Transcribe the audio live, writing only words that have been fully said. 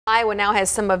Iowa now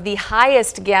has some of the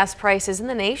highest gas prices in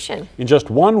the nation. In just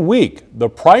 1 week, the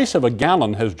price of a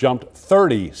gallon has jumped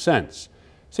 30 cents.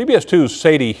 CBS 2's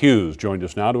Sadie Hughes joined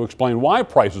us now to explain why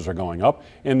prices are going up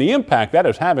and the impact that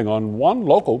is having on one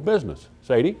local business.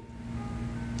 Sadie?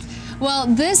 Well,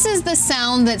 this is the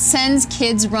sound that sends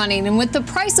kids running, and with the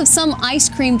price of some ice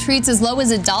cream treats as low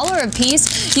as $1 a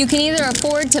piece, you can either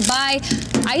afford to buy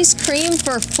ice cream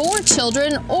for 4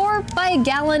 children or buy a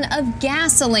gallon of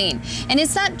gasoline. And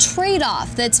it's that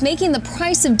trade-off that's making the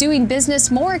price of doing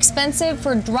business more expensive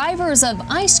for drivers of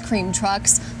ice cream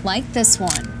trucks like this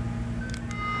one.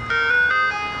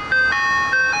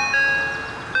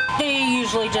 They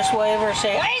usually just wave or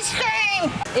say, ice cream!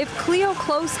 If Cleo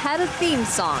Close had a theme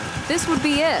song, this would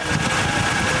be it.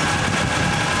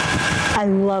 I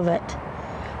love it.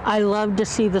 I love to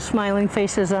see the smiling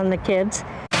faces on the kids.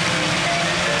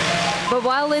 But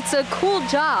while it's a cool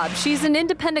job, she's an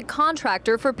independent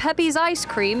contractor for Pepe's Ice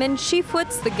Cream, and she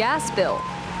foots the gas bill.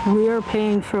 We are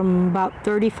paying from about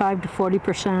 35 to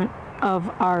 40% of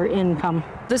our income.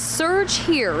 The surge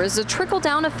here is a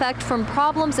trickle-down effect from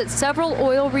problems at several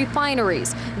oil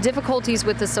refineries. Difficulties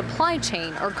with the supply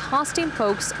chain are costing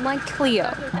folks like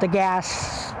Cleo. The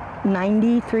gas,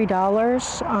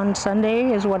 $93 on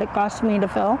Sunday is what it cost me to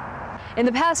fill. In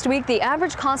the past week, the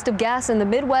average cost of gas in the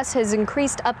Midwest has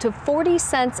increased up to 40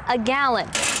 cents a gallon.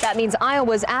 That means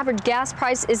Iowa's average gas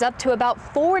price is up to about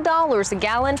 $4 a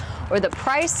gallon, or the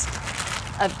price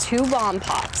of 2 bomb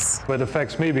pops. It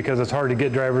affects me because it's hard to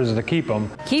get drivers to keep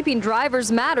them. Keeping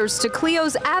drivers matters to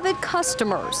Cleo's avid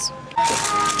customers.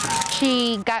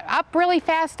 She got up really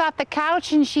fast off the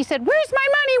couch and she said, "Where's my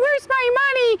money? Where's my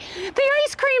money? The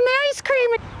ice cream, the ice cream."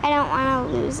 I don't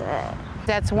want to lose it.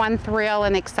 That's one thrill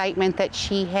and excitement that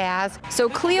she has. So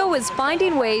Cleo is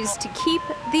finding ways to keep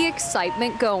the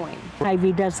excitement going.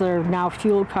 Ivy does their now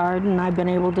fuel card, and I've been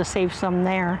able to save some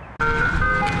there.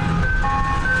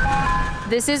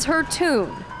 This is her tune,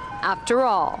 after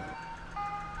all.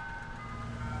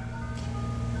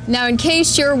 Now, in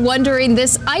case you're wondering,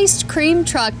 this ice cream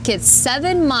truck gets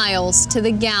 7 miles to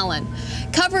the gallon.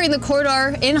 Covering the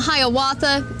corridor in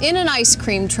Hiawatha in an ice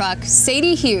cream truck,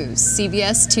 Sadie Hughes,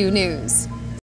 CBS 2 News.